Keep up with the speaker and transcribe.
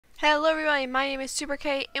Hello everybody, my name is Super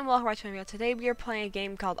K and welcome back to my video. Today we are playing a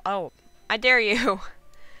game called Oh, I Dare You.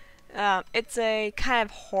 It's a kind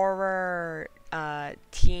of horror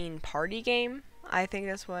teen party game. I think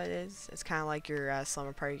that's what it is. It's kind of like your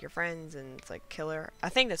slumber party with your friends and it's like killer. I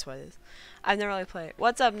think that's what it is. I've never really played it.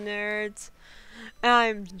 What's up, nerds?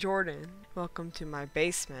 I'm Jordan. Welcome to my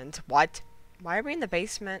basement. What? Why are we in the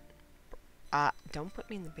basement? Don't put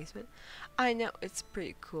me in the basement. I know, it's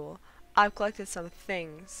pretty cool. I've collected some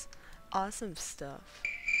things. Awesome stuff.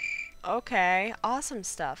 Okay, awesome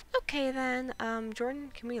stuff. Okay then,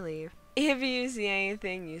 Jordan, can we leave? If you see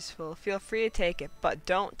anything useful, feel free to take it, but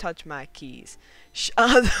don't touch my keys. Shut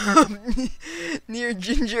up, near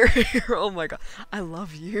ginger hair. Oh my god, I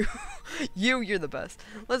love you. You're the best.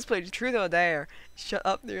 Let's play Truth or Dare. Shut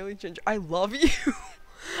up, nearly ginger. I love you.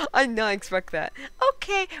 I did not expect that.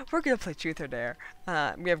 Okay, we're gonna play Truth or Dare.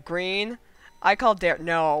 We have green. I called Dare.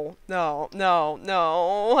 No.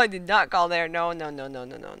 I did not call Dare. No.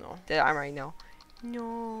 Did I already know?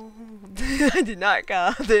 No. I did not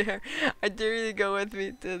call Dare. I dare you to go with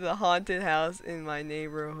me to the haunted house in my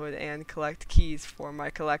neighborhood and collect keys for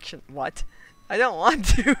my collection. What? I don't want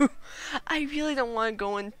to. I really don't want to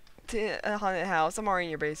go into a haunted house. I'm already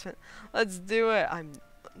in your basement. Let's do it.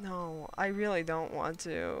 No, I really don't want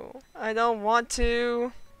to. I don't want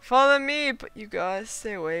to. Follow me, but you gotta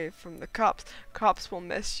stay away from the cops. Cops will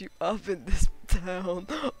mess you up in this town.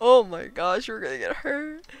 Oh my gosh, we're gonna get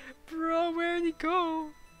hurt. Bro, where'd he go?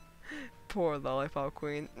 Poor lollipop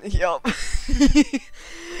queen. Yup.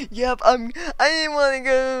 Yup, I didn't want to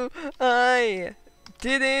go. I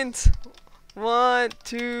didn't want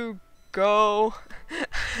to go.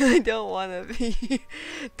 I don't want to be.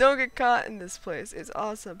 Don't get caught in this place. It's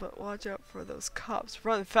awesome, but watch out for those cops.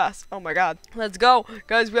 Run fast. Oh my god. Let's go.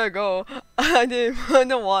 Guys, we gotta go. I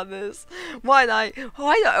don't want this. Why not?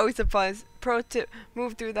 Why not always advise? Pro tip,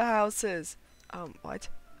 move through the houses. What?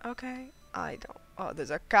 Okay. I don't. Oh,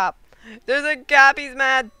 there's a cop. There's a cop. He's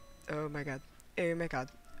mad. Oh my god. Oh my god.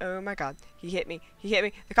 Oh my god. He hit me. He hit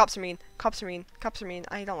me. The cops are mean. Cops are mean. Cops are mean.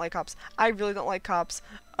 I don't like cops. I really don't like cops.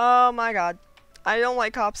 Oh my god. I don't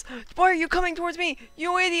like cops. Why are you coming towards me?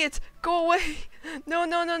 You idiots! Go away! No.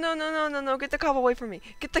 Get the cop away from me.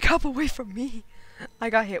 Get the cop away from me. I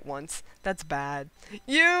got hit once. That's bad.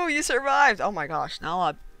 You survived! Oh my gosh.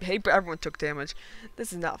 Now everyone took damage.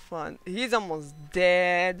 This is not fun. He's almost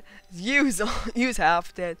dead. You's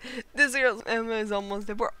half dead. This girl Emma is almost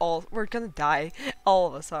dead. We're gonna die. All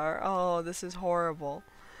of us are. Oh, this is horrible.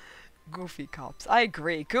 Goofy cops. I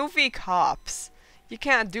agree. Goofy cops. You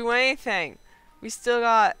can't do anything. We still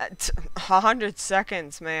got 100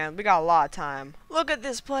 seconds, man. We got a lot of time. Look at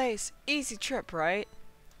this place. Easy trip, right?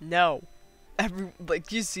 No. Do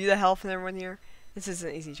you see the health in everyone here? This is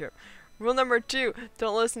an easy trip. Rule number 2,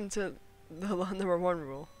 don't listen to the number 1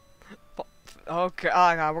 rule. Okay,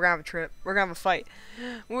 oh god, we're gonna have a trip. We're gonna have a fight.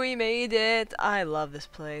 We made it. I love this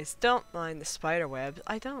place. Don't mind the spider webs.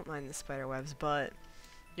 I don't mind the spider webs, but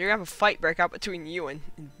you're gonna have a fight break out between you and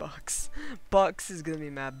Bugs. Bugs is gonna be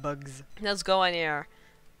mad. Bugs. Let's go in here.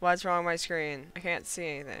 What's wrong with my screen? I can't see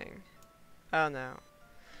anything. Oh no.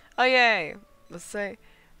 Oh yay. Let's say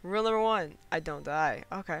rule number 1. I don't die.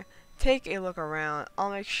 Okay. Take a look around.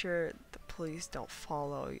 I'll make sure the police don't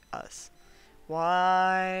follow us.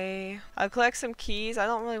 Why? I'll collect some keys. I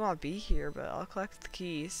don't really want to be here, but I'll collect the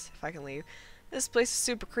keys if I can leave. This place is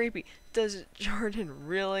super creepy. Does Jordan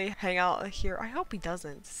really hang out here? I hope he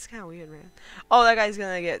doesn't. This is kind of weird, man. Oh, that guy's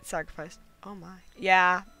gonna get sacrificed. Oh my.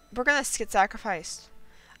 Yeah, we're gonna get sacrificed.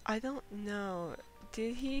 I don't know.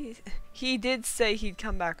 Did he? He did say he'd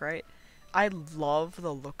come back, right? I love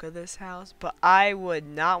the look of this house, but I would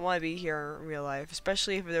not want to be here in real life,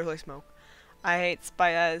 especially if there's like smoke. I hate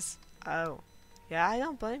spiders. Oh. Yeah, I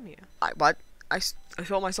don't blame you. What? I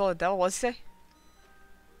sold my soul to the devil. What's he say?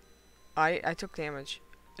 I took damage.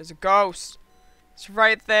 There's a ghost. It's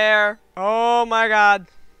right there. Oh my god.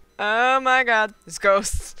 Oh my god. There's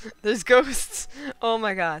ghosts. There's ghosts. Oh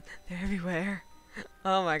my god. They're everywhere.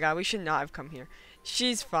 Oh my god. We should not have come here.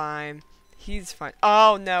 She's fine. He's fine.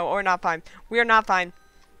 Oh no. We're not fine. We are not fine.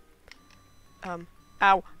 Ow.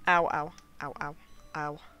 Ow. Ow. Ow. Ow.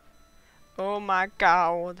 Ow. Oh my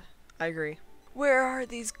god. I agree. Where are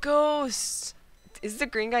these ghosts? Is the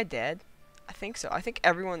green guy dead? I think so. I think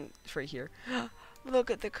everyone's right here.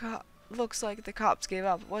 Look at the cop. Looks like the cops gave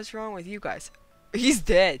up. What's wrong with you guys? He's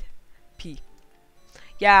dead. P.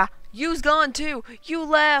 Yeah, you's gone too. You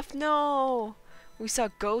left. No. We saw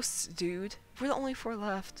ghosts, dude. We're the only 4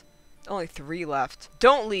 left. Only 3 left.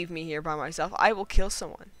 Don't leave me here by myself. I will kill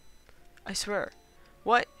someone. I swear.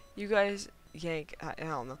 What? You guys yank. I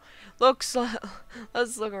don't know.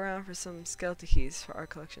 Let's look around for some skeleton keys for our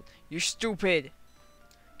collection. You're stupid.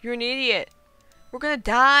 You're an idiot. We're gonna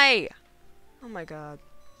die. Oh my god.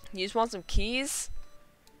 You just want some keys?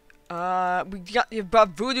 You brought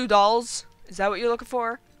voodoo dolls. Is that what you're looking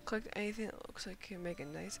for? Collect anything that looks like can make a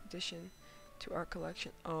nice addition to our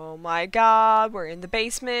collection. Oh my god, we're in the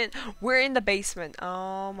basement. We're in the basement.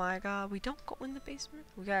 Oh my god, we don't go in the basement.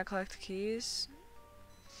 We gotta collect the keys.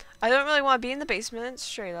 I don't really want to be in the basement.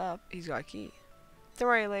 Straight up. He's got a key. Don't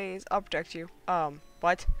worry, ladies. I'll protect you.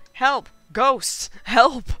 What? Help! Ghosts!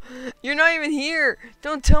 Help! You're not even here!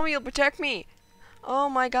 Don't tell me you'll protect me! Oh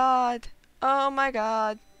my god. Oh my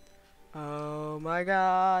god. Oh my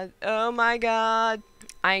god. Oh my god.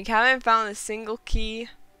 I haven't found a single key.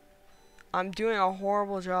 I'm doing a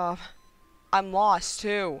horrible job. I'm lost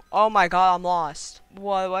too. Oh my god, I'm lost.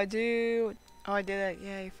 What do I do? Oh, I did it.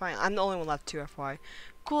 Yay, fine. I'm the only one left too, FYI.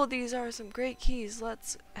 Cool, these are some great keys.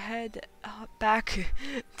 Let's head back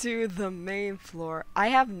to the main floor. I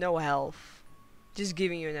have no health. Just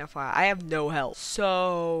giving you an FYI. I have no health.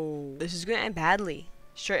 So, this is gonna end badly.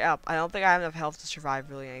 Straight up. I don't think I have enough health to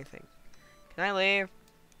survive really anything. Can I leave?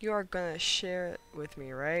 You are gonna share it with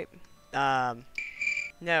me, right?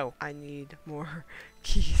 No. I need more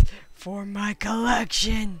keys for my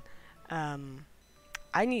collection.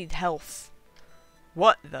 I need health.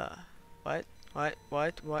 What the? What?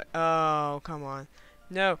 What? Oh, come on.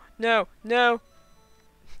 No. Well,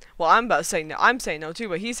 I'm about to say no. I'm saying no too,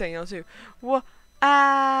 but he's saying no too. What?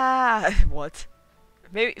 Ah! What?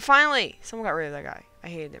 Maybe, finally! Someone got rid of that guy. I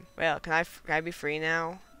hated him. Well, can I be free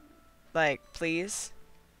now? Like, please?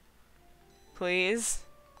 Please?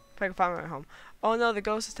 If I can find my way home. Oh no, the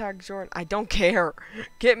ghost attacked Jordan. I don't care.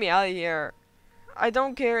 Get me out of here. I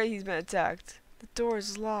don't care he's been attacked. The door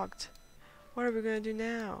is locked. What are we gonna do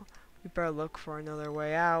now? We better look for another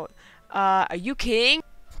way out. Are you kidding?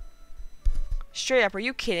 Straight up, are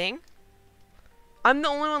you kidding? I'm the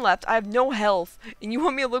only one left. I have no health. And you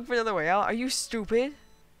want me to look for another way out? Are you stupid?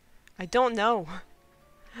 I don't know.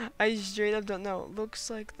 I straight up don't know. Looks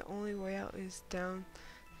like the only way out is down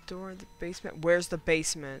the door of the basement. Where's the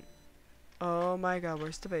basement? Oh my god,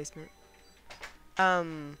 where's the basement? I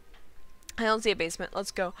don't see a basement.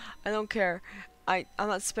 Let's go. I don't care. I'm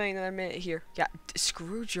not spending another minute here. Yeah,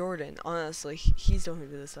 screw Jordan. Honestly, he's the one who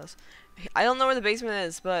did this to us. I don't know where the basement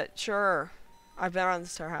is, but sure. I've been around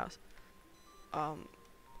this entire house.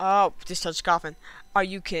 Oh, just touched coffin. Are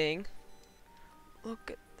you kidding?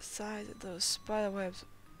 Look at the size of those spider webs.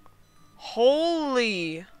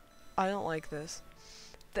 Holy! I don't like this.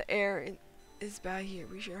 The air is bad here.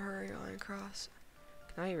 We should hurry on across.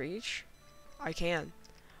 Can I reach? I can.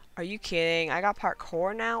 Are you kidding? I got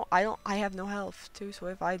parkour now? I have no health too, so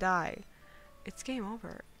if I die, it's game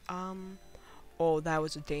over. Oh, that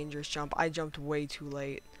was a dangerous jump. I jumped way too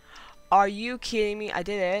late. Are you kidding me? I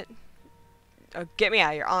did it. Get me out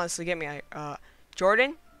of here. Honestly, get me out of here.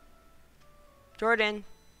 Jordan? Jordan?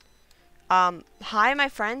 Hi, my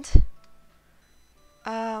friend.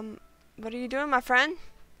 What are you doing, my friend?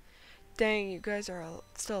 Dang, you guys are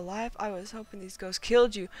still alive. I was hoping these ghosts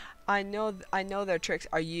killed you. I know their tricks.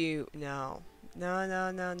 Are you? No.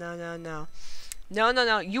 No.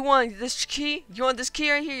 You want this key? You want this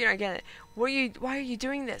key right here? You're not getting it. Why are you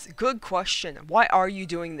doing this? Good question. Why are you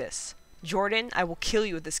doing this? Jordan, I will kill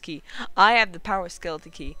you with this key. I have the power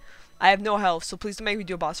skeleton key. I have no health, so please don't make me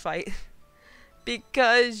do a boss fight.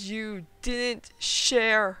 Because you didn't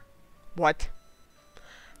share. What?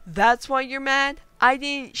 That's why you're mad? I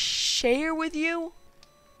didn't share with you?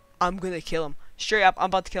 I'm gonna kill him. Straight up, I'm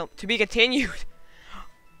about to kill him. To be continued.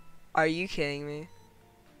 Are you kidding me?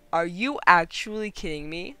 Are you actually kidding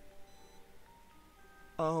me?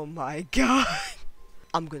 Oh my god.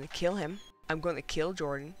 I'm gonna kill him. I'm gonna kill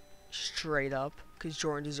Jordan. Straight up. Because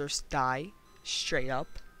Jordan deserves to die. Straight up.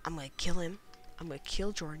 I'm gonna kill him. I'm gonna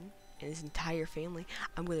kill Jordan and his entire family.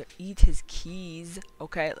 I'm gonna eat his keys.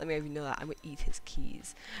 Okay, let me have you know that. I'm gonna eat his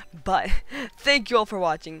keys. But thank you all for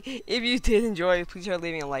watching. If you did enjoy, please try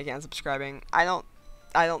leaving a like and subscribing. I don't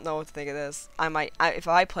know what to think of this. If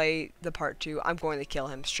I play the part 2, I'm going to kill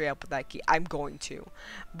him straight up with that key. I'm going to.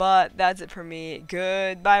 But that's it for me.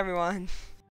 Goodbye, everyone.